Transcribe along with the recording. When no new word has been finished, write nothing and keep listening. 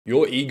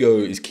Your ego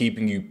is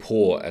keeping you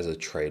poor as a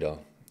trader.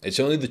 It's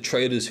only the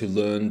traders who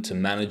learn to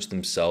manage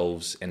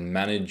themselves and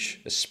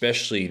manage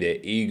especially their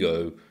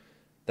ego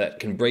that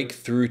can break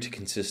through to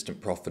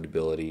consistent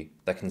profitability,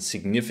 that can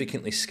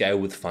significantly scale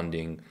with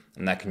funding,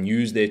 and that can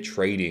use their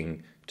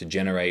trading to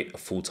generate a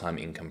full-time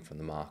income from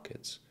the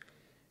markets.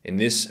 In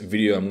this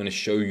video, I'm going to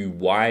show you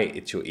why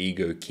it's your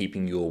ego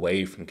keeping you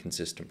away from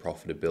consistent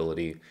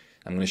profitability.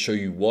 I'm going to show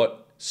you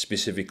what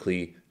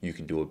specifically you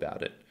can do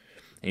about it.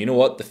 And you know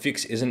what? The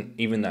fix isn't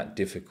even that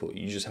difficult.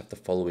 You just have to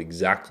follow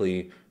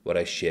exactly what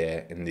I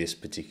share in this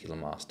particular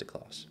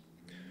masterclass.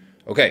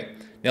 Okay,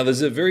 now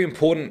there's a very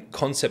important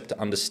concept to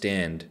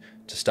understand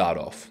to start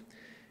off.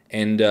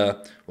 And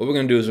what we're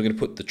going to do is we're going to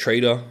put the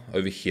trader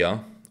over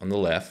here on the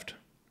left,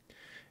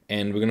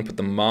 and we're going to put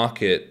the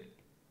market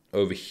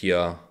over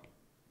here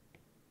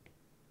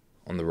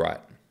on the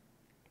right.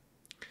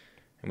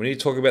 And we need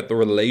to talk about the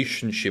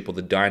relationship or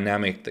the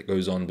dynamic that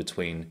goes on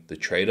between the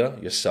trader,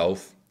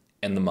 yourself,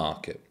 and the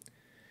market.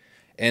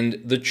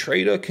 And the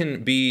trader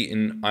can be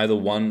in either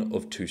one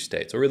of two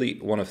states, or really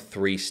one of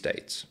three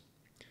states.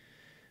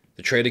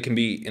 The trader can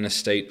be in a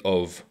state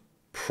of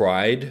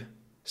pride,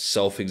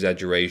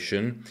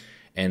 self-exaggeration,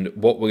 and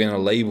what we're going to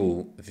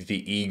label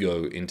the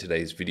ego in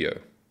today's video.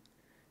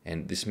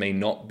 And this may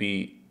not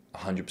be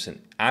 100%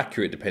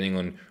 accurate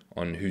depending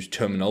on whose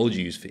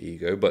terminology used for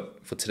ego,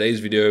 but for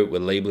today's video, we're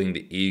labeling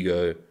the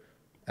ego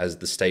as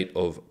the state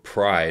of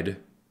pride,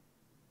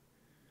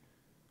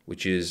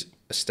 which is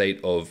a state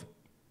of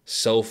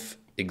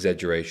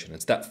self-exaggeration.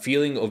 It's that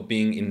feeling of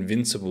being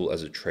invincible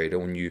as a trader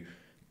when you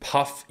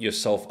puff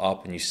yourself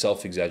up and you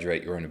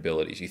self-exaggerate your own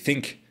abilities. You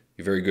think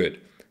you're very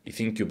good. You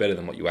think you're better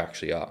than what you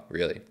actually are,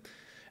 really. And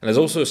there's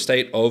also a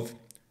state of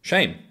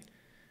shame,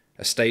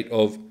 a state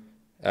of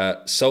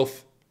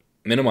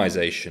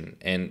self-minimization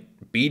and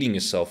beating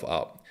yourself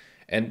up.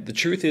 And the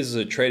truth is,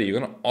 as a trader, you're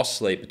going to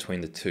oscillate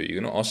between the two.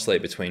 You're going to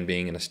oscillate between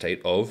being in a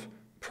state of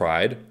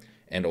pride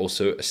and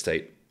also a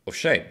state of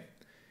shame.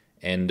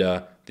 And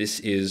this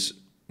is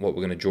what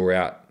we're going to draw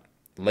out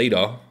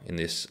later in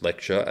this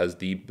lecture as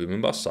the boom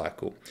and bust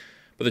cycle.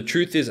 But the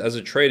truth is, as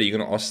a trader, you're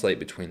going to oscillate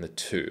between the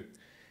two.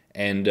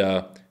 And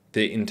they're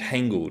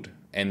entangled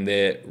and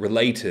they're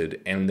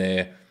related and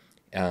they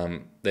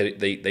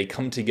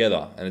come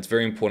together. And it's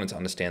very important to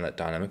understand that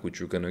dynamic, which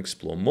we're going to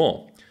explore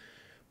more.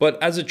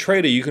 But as a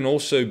trader, you can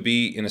also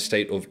be in a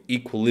state of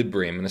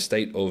equilibrium, in a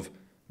state of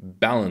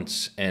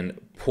balance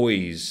and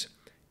poise,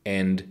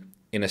 and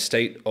in a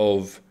state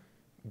of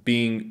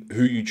being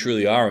who you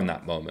truly are in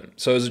that moment.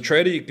 So as a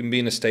trader, you can be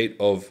in a state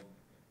of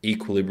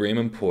equilibrium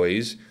and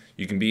poise.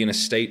 You can be in a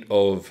state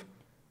of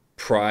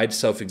pride,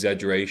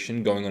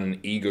 self-exaggeration, going on an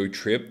ego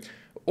trip,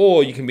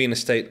 or you can be in a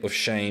state of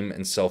shame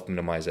and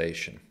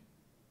self-minimization.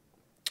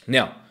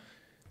 Now,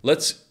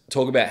 let's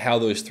talk about how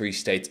those three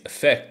states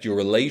affect your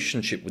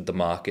relationship with the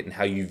market and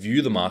how you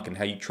view the market and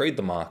how you trade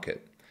the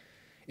market.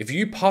 If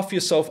you puff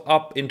yourself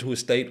up into a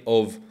state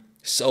of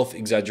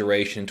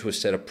self-exaggeration, into a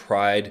state of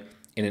pride,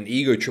 in an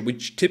ego trip,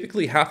 which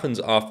typically happens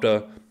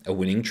after a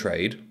winning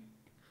trade,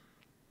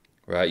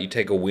 right? You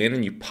take a win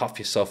and you puff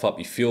yourself up.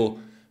 You feel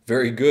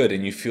very good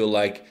and you feel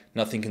like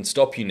nothing can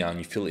stop you now and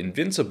you feel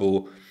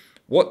invincible.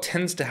 What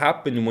tends to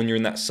happen when you're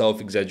in that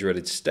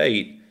self-exaggerated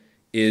state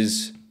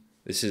is,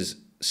 this is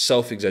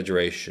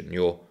self-exaggeration.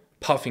 You're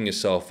puffing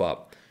yourself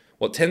up.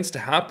 What tends to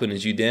happen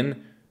is you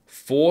then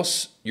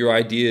force your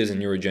ideas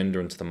and your agenda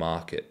into the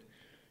market.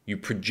 You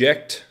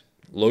project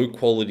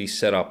low-quality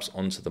setups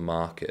onto the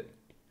market.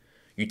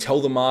 You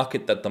tell the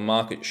market that the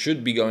market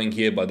should be going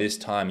here by this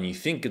time, and you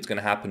think it's going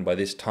to happen by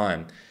this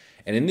time.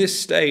 And in this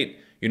state,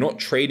 you're not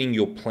trading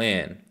your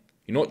plan.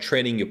 You're not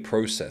trading your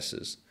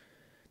processes.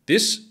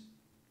 This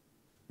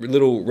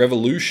little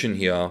revolution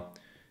here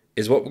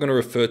is what we're going to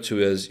refer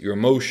to as your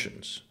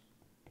emotions.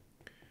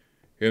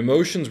 Your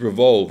emotions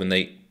revolve and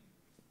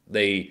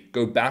they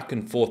go back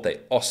and forth.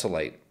 They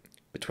oscillate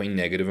between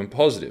negative and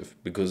positive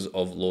because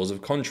of laws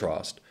of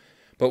contrast.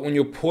 But when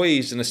you're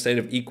poised in a state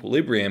of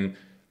equilibrium,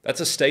 that's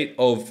a state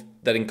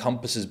that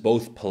encompasses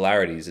both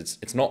polarities.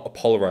 It's not a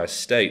polarized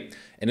state.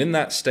 And in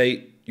that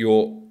state,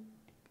 you're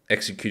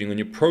executing on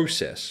your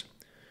process.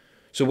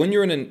 So when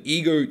you're in an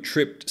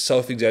ego-tripped,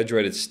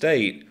 self-exaggerated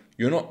state,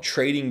 you're not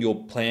trading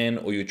your plan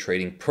or you're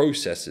trading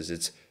processes.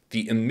 It's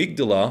the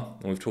amygdala,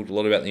 and we've talked a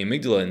lot about the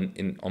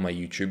amygdala on my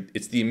YouTube.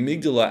 It's the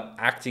amygdala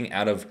acting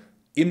out of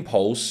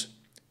impulse,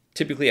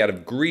 typically out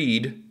of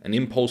greed, an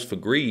impulse for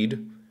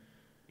greed.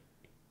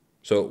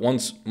 So it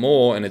wants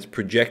more and it's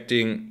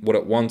projecting what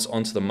it wants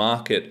onto the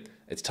market.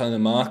 It's telling the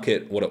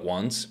market what it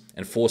wants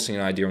and forcing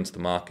an idea onto the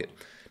market.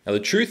 Now the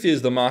truth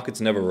is the market's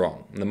never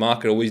wrong. And the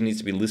market always needs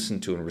to be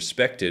listened to and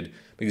respected,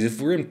 because if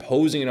we're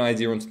imposing an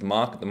idea onto the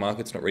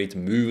market's not ready to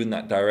move in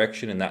that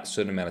direction in that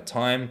certain amount of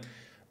time,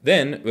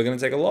 then we're going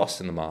to take a loss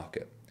in the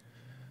market.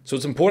 So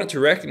it's important to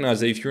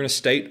recognize that if you're in a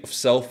state of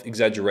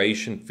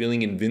self-exaggeration,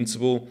 feeling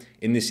invincible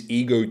in this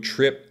ego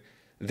trip,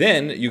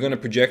 then you're going to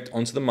project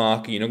onto the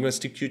market, you're not going to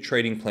stick to your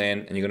trading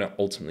plan, and you're going to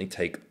ultimately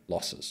take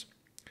losses.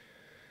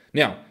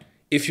 Now,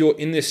 if you're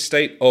in this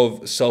state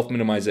of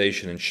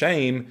self-minimization and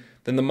shame,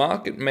 then the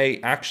market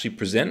may actually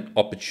present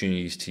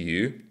opportunities to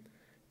you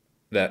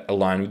that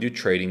align with your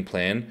trading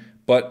plan,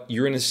 but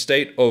you're in a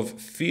state of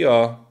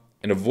fear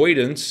and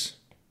avoidance,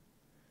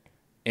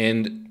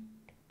 and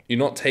you're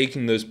not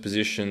taking those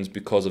positions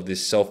because of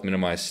this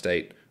self-minimized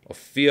state of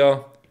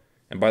fear.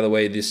 And by the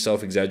way, this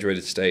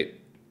self-exaggerated state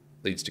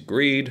leads to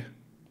greed.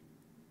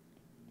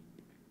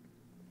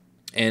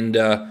 And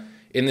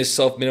in this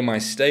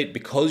self-minimized state,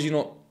 because you're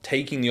not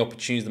taking the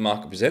opportunities the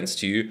market presents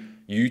to you,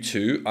 you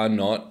too are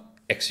not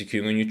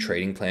executing on your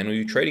trading plan or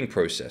your trading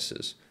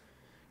processes.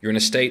 You're in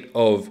a state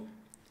of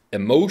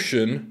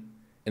emotion,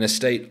 in a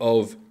state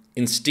of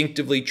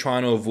instinctively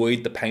trying to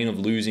avoid the pain of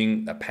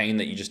losing, that pain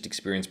that you just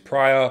experienced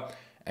prior,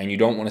 and you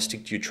don't want to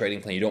stick to your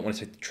trading plan. You don't want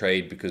to take the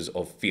trade because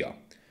of fear.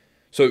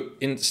 So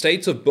in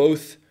states of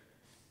both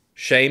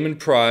shame and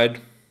pride,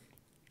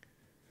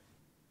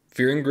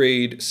 fear and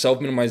greed,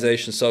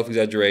 self-minimization,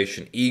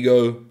 self-exaggeration,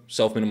 ego,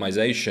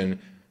 self-minimization,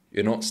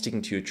 you're not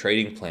sticking to your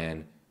trading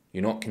plan.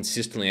 You're not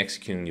consistently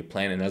executing your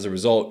plan. And as a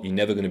result, you're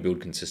never going to build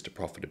consistent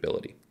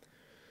profitability.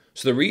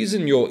 So the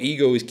reason your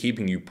ego is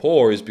keeping you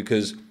poor is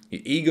because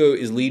your ego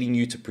is leading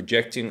you to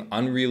projecting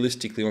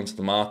unrealistically onto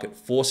the market,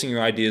 forcing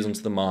your ideas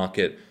onto the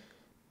market,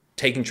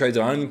 taking trades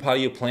that aren't even part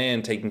of your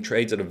plan, taking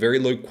trades that are very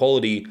low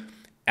quality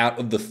out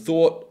of the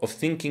thought of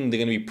thinking they're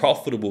going to be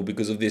profitable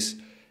because of this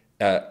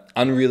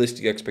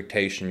unrealistic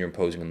expectation you're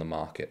imposing on the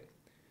market.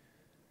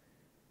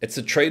 It's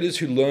the traders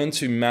who learn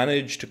to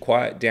manage to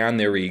quiet down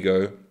their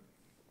ego,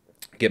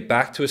 get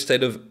back to a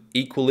state of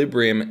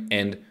equilibrium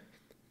and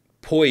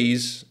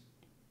poise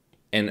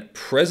and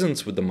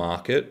presence with the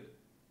market,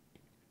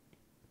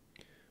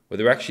 where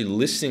they're actually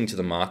listening to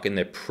the market and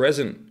they're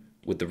present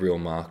with the real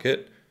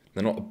market.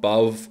 They're not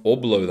above or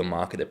below the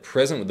market. They're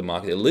present with the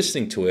market. They're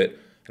listening to it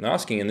and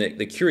asking, and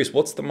they're curious,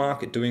 what's the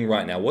market doing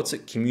right now? What's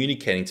it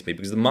communicating to me?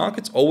 Because the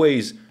market's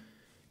always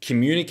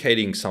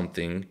communicating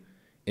something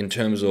in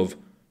terms of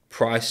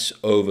price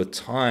over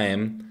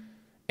time.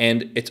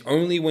 And it's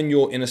only when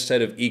you're in a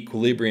state of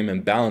equilibrium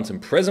and balance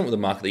and present with the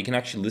market that you can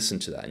actually listen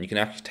to that and you can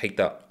actually take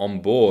that on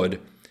board.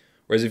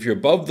 Whereas if you're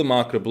above the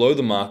market or below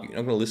the market, you're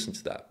not going to listen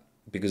to that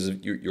because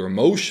your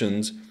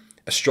emotions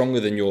are stronger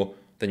than your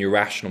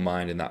rational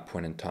mind in that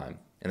point in time,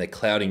 and they're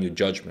clouding your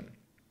judgment.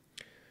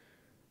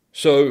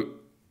 So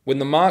when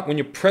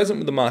you're present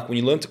with the market, when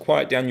you learn to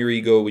quiet down your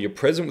ego, when you're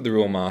present with the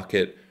real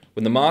market,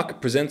 when the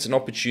market presents an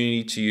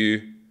opportunity to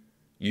you,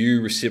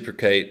 you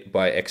reciprocate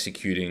by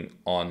executing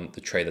on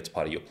the trade that's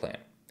part of your plan.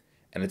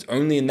 And it's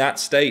only in that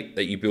state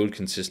that you build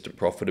consistent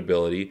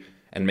profitability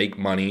and make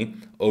money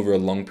over a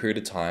long period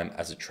of time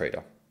as a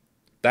trader.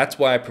 That's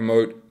why I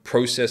promote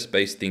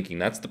process-based thinking.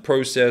 That's the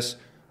process,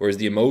 whereas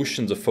the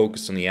emotions are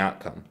focused on the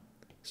outcome.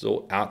 It's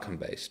all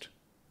outcome-based.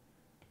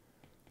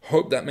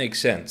 Hope that makes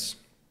sense.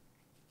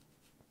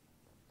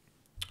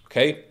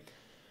 Okay?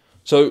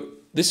 So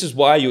this is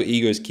why your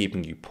ego is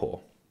keeping you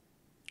poor,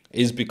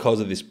 is because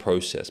of this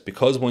process.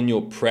 Because when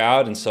you're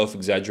proud and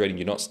self-exaggerating,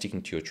 you're not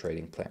sticking to your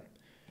trading plan.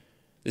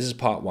 This is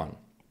part one.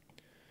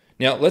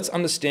 Now, let's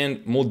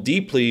understand more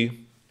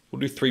deeply, we'll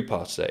do 3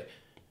 parts today,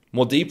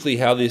 more deeply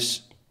how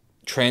this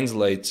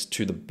translates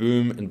to the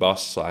boom and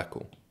bust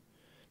cycle.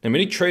 Now,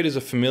 many traders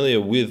are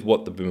familiar with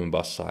what the boom and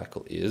bust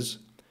cycle is,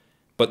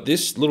 but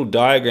this little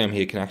diagram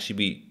here can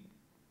actually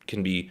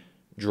be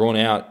drawn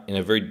out in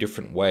a very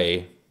different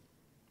way.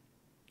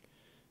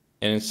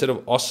 And instead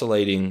of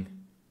oscillating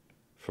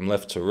from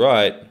left to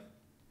right,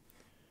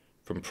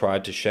 from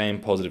pride to shame,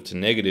 positive to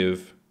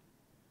negative,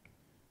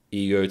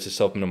 ego to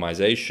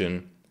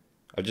self-minimization,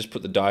 I've just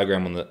put the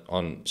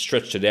diagram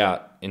stretched it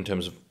out in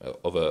terms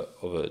of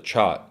a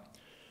chart.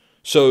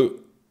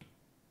 So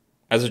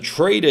as a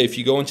trader, if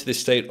you go into this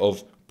state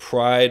of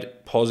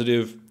pride,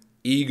 positive,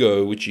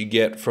 ego, which you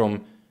get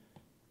from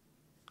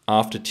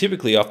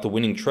typically after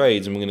winning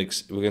trades, and we're going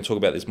to talk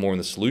about this more in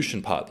the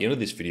solution part at the end of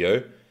this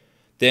video,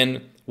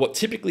 then what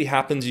typically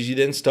happens is you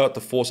then start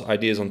to force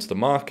ideas onto the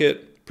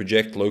market,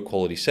 project low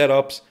quality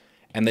setups,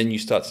 and then you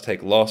start to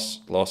take loss,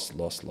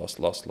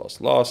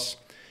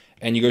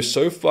 and you go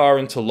so far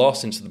into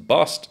loss, into the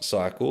bust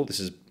cycle. This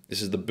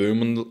is the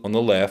boom on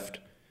the left,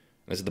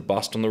 this is the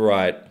bust on the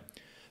right,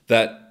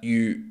 that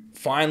you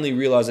finally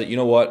realize that, you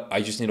know what,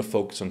 I just need to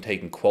focus on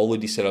taking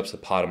quality setups as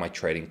part of my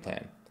trading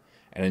plan.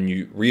 And then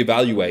you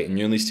reevaluate and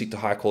you only stick to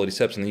high quality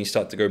setups, and then you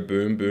start to go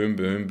boom, boom,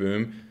 boom,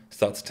 boom,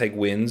 start to take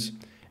wins,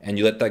 and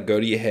you let that go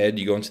to your head.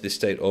 You go into this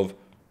state of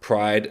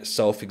pride,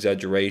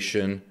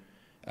 self-exaggeration,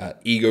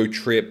 ego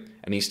trip,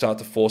 and you start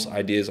to force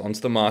ideas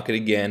onto the market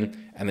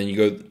again, and then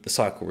the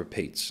cycle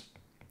repeats.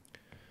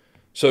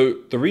 So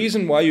the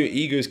reason why your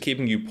ego is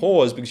keeping you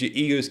poor is because your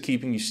ego is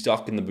keeping you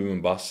stuck in the boom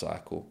and bust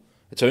cycle.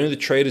 It's only the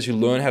traders who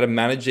learn how to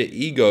manage their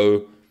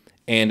ego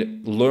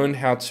and learn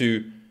how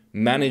to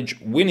manage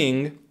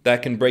winning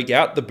that can break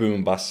out the boom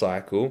and bust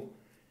cycle,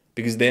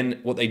 because then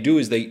what they do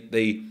is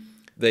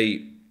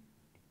they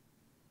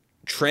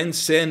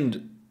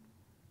transcend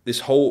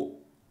this whole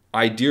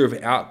idea of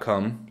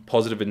outcome,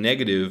 positive and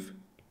negative.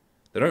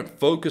 They don't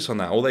focus on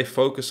that. All they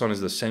focus on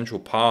is the central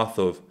path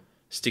of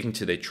sticking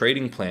to their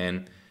trading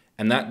plan.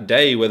 And that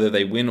day, whether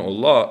they win or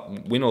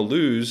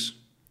lose,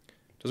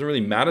 doesn't really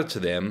matter to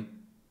them.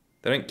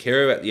 They don't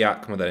care about the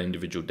outcome of that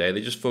individual day.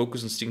 They just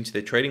focus on sticking to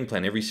their trading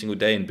plan every single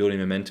day and building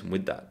momentum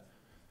with that.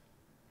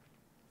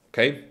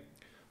 Okay?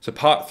 So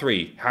part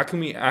 3, how can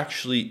we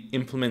actually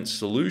implement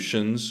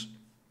solutions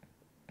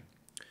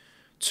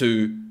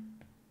to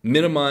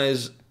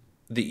minimize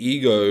the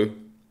ego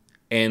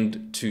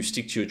and to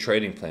stick to your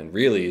trading plan?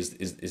 Really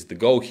is the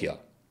goal here.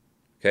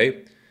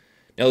 Okay?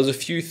 Now there's a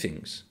few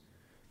things.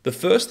 The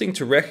first thing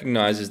to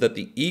recognize is that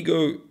the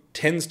ego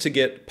tends to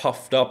get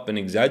puffed up and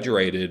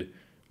exaggerated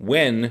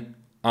when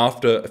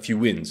after a few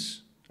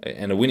wins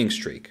and a winning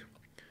streak.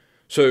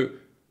 So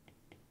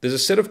there's a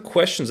set of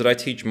questions that I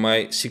teach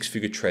my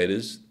 6-figure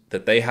traders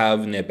that they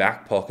have in their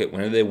back pocket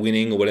whenever they're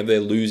winning or whenever they're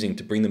losing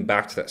to bring them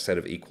back to that state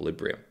of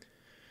equilibrium.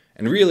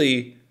 And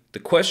really, the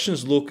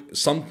questions look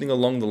something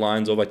along the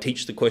lines of, I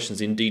teach the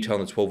questions in detail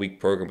in the 12-week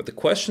program, but the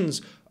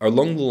questions are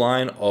along the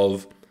line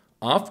of,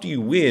 after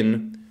you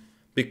win,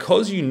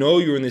 because you know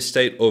you're in this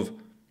state of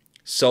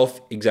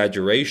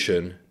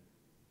self-exaggeration,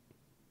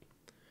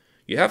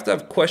 you have to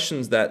have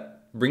questions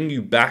that bring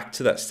you back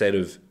to that state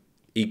of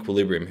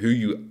equilibrium, who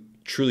you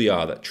truly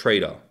are, that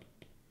trader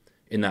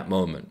in that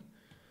moment.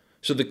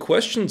 So the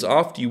questions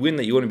after you win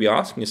that you want to be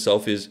asking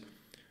yourself is,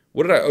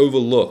 what did I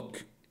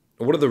overlook?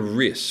 What are the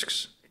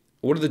risks?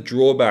 What are the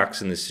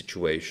drawbacks in this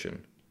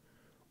situation?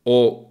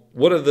 Or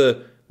what are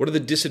the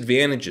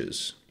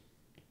disadvantages?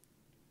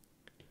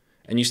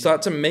 And you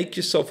start to make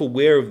yourself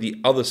aware of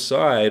the other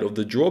side of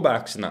the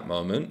drawbacks in that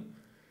moment.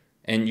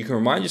 And you can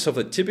remind yourself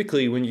that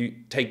typically when you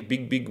take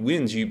big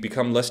wins, you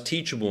become less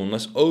teachable and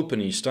less open,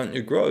 and you stunt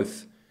your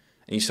growth.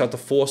 And you start to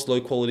force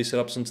low quality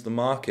setups into the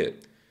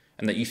market.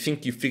 And that you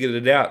think you figured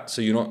it out,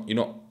 so you're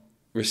not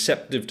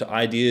receptive to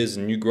ideas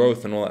and new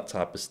growth and all that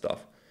type of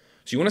stuff.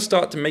 So you want to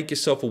start to make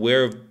yourself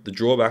aware of the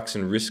drawbacks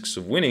and risks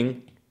of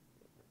winning,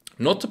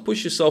 not to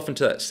push yourself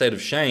into that state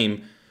of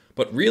shame,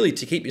 but really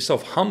to keep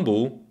yourself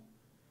humble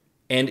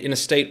and in a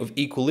state of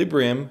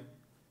equilibrium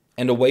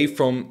and away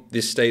from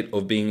this state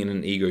of being in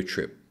an ego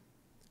trip.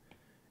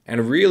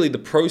 And really the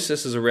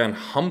process is around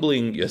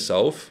humbling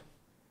yourself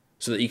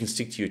so that you can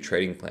stick to your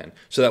trading plan.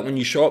 So that when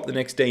you show up the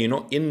next day, you're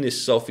not in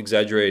this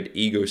self-exaggerated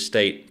ego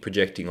state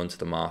projecting onto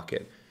the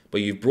market,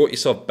 but you've brought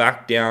yourself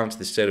back down to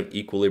the state of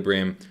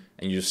equilibrium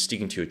and you're just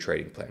sticking to your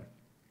trading plan.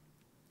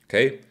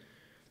 Okay?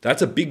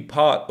 That's a big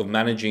part of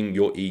managing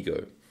your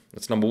ego.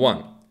 That's number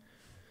 1.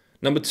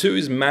 Number 2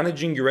 is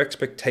managing your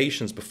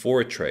expectations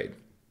before a trade.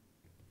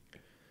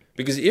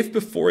 Because if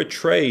before a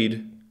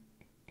trade,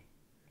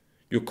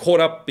 you're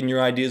caught up in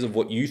your ideas of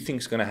what you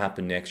think is going to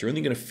happen next, you're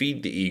only going to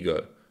feed the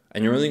ego,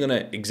 and you're only going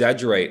to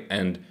exaggerate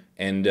and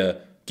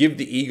give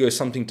the ego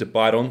something to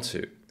bite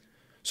onto.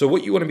 So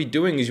what you want to be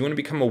doing is you want to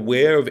become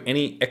aware of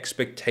any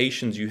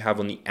expectations you have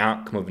on the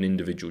outcome of an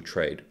individual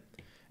trade.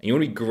 And you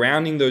want to be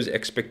grounding those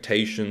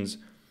expectations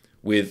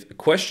with a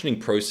questioning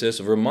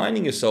process of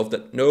reminding yourself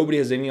that nobody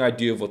has any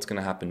idea of what's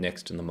going to happen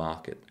next in the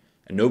market,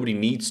 and nobody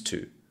needs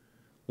to.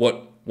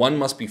 What one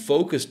must be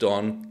focused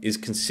on is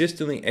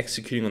consistently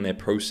executing on their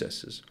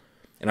processes.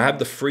 And I have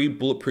the free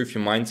Bulletproof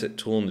Your Mindset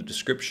tool in the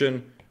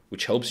description,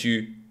 which helps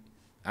you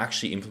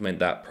actually implement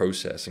that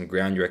process and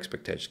ground your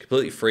expectations.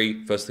 Completely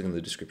free, first link in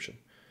the description.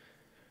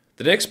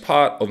 The next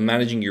part of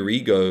managing your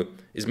ego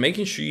is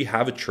making sure you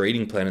have a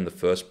trading plan in the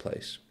first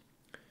place.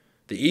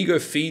 The ego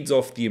feeds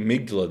off the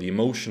amygdala, the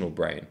emotional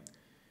brain.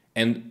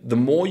 And the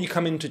more you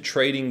come into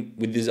trading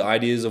with these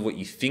ideas of what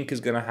you think is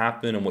going to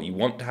happen and what you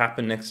want to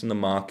happen next in the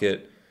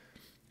market,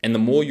 and the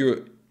more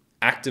you're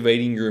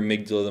activating your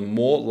amygdala, the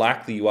more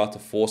likely you are to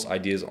force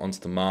ideas onto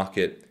the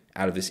market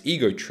out of this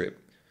ego trip.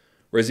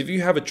 Whereas if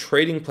you have a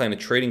trading plan, a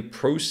trading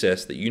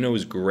process that you know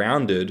is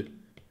grounded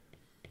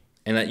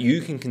and that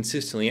you can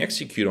consistently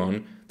execute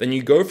on, then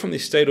you go from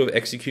this state of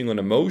executing on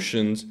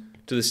emotions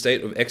to the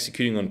state of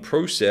executing on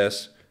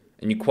process,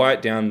 and you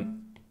quiet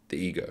down the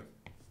ego.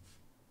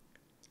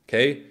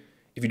 Okay?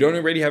 If you don't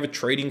already have a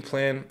trading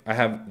plan, I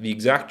have the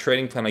exact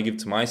trading plan I give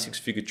to my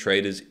 6-figure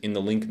traders in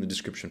the link in the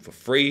description for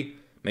free.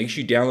 Make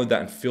sure you download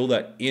that and fill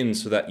that in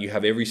so that you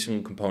have every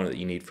single component that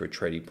you need for a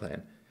trading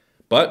plan.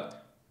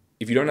 But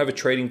if you don't have a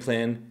trading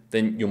plan,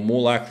 then you're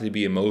more likely to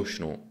be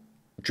emotional,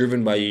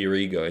 driven by your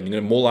ego, and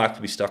you're more likely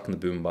to be stuck in the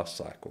boom and bust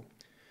cycle.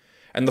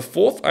 And the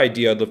fourth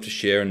idea I'd love to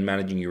share in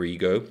managing your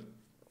ego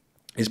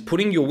is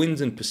putting your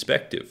wins in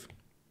perspective.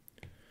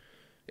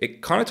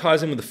 It kind of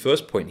ties in with the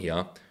first point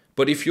here,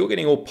 but if you're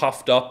getting all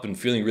puffed up and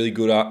feeling really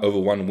good over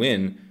one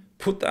win,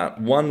 put that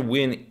one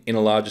win in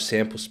a larger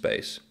sample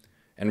space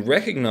and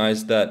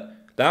recognize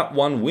that that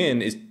one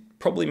win is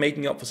probably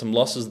making up for some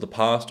losses of the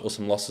past or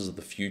some losses of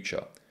the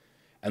future.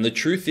 And the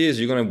truth is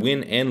you're going to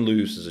win and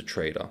lose as a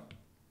trader.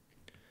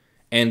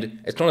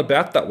 And it's not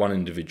about that one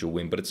individual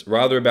win, but it's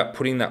rather about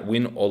putting that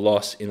win or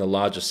loss in a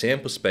larger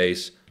sample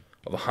space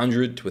of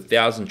 100 to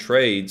 1,000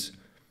 trades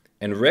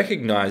and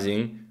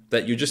recognizing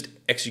that you're just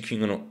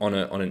executing on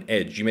an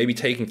edge. You may be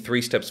taking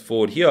 3 steps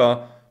forward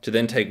here to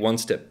then take 1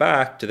 step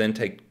back, to then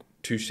take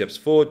 2 steps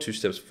forward, 2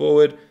 steps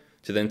forward,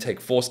 to then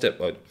take 4 steps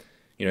forward.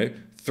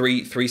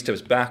 three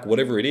steps back,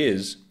 whatever it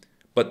is.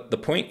 But the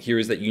point here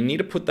is that you need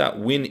to put that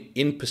win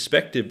in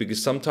perspective,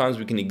 because sometimes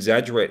we can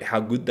exaggerate how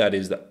good that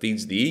is, that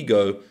feeds the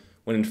ego,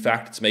 when in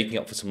fact it's making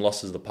up for some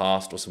losses of the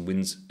past or some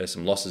wins,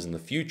 some losses in the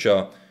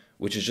future,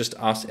 which is just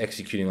us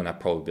executing on our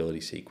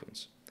probability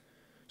sequence.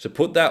 So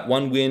put that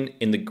one win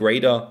in the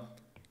greater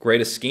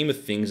scheme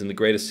of things, in the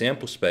greater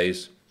sample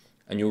space,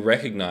 and you'll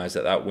recognize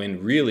that that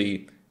win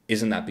really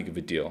isn't that big of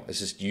a deal. It's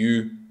just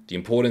the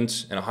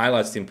importance, and it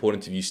highlights the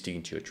importance of you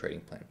sticking to your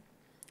trading plan.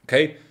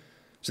 Okay?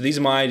 So these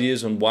are my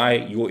ideas on why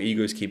your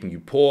ego is keeping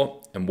you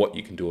poor and what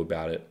you can do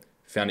about it.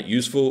 Found it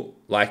useful?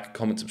 Like,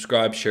 comment,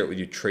 subscribe, share it with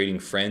your trading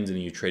friends and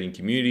in your trading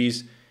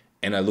communities.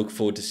 And I look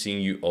forward to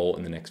seeing you all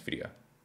in the next video.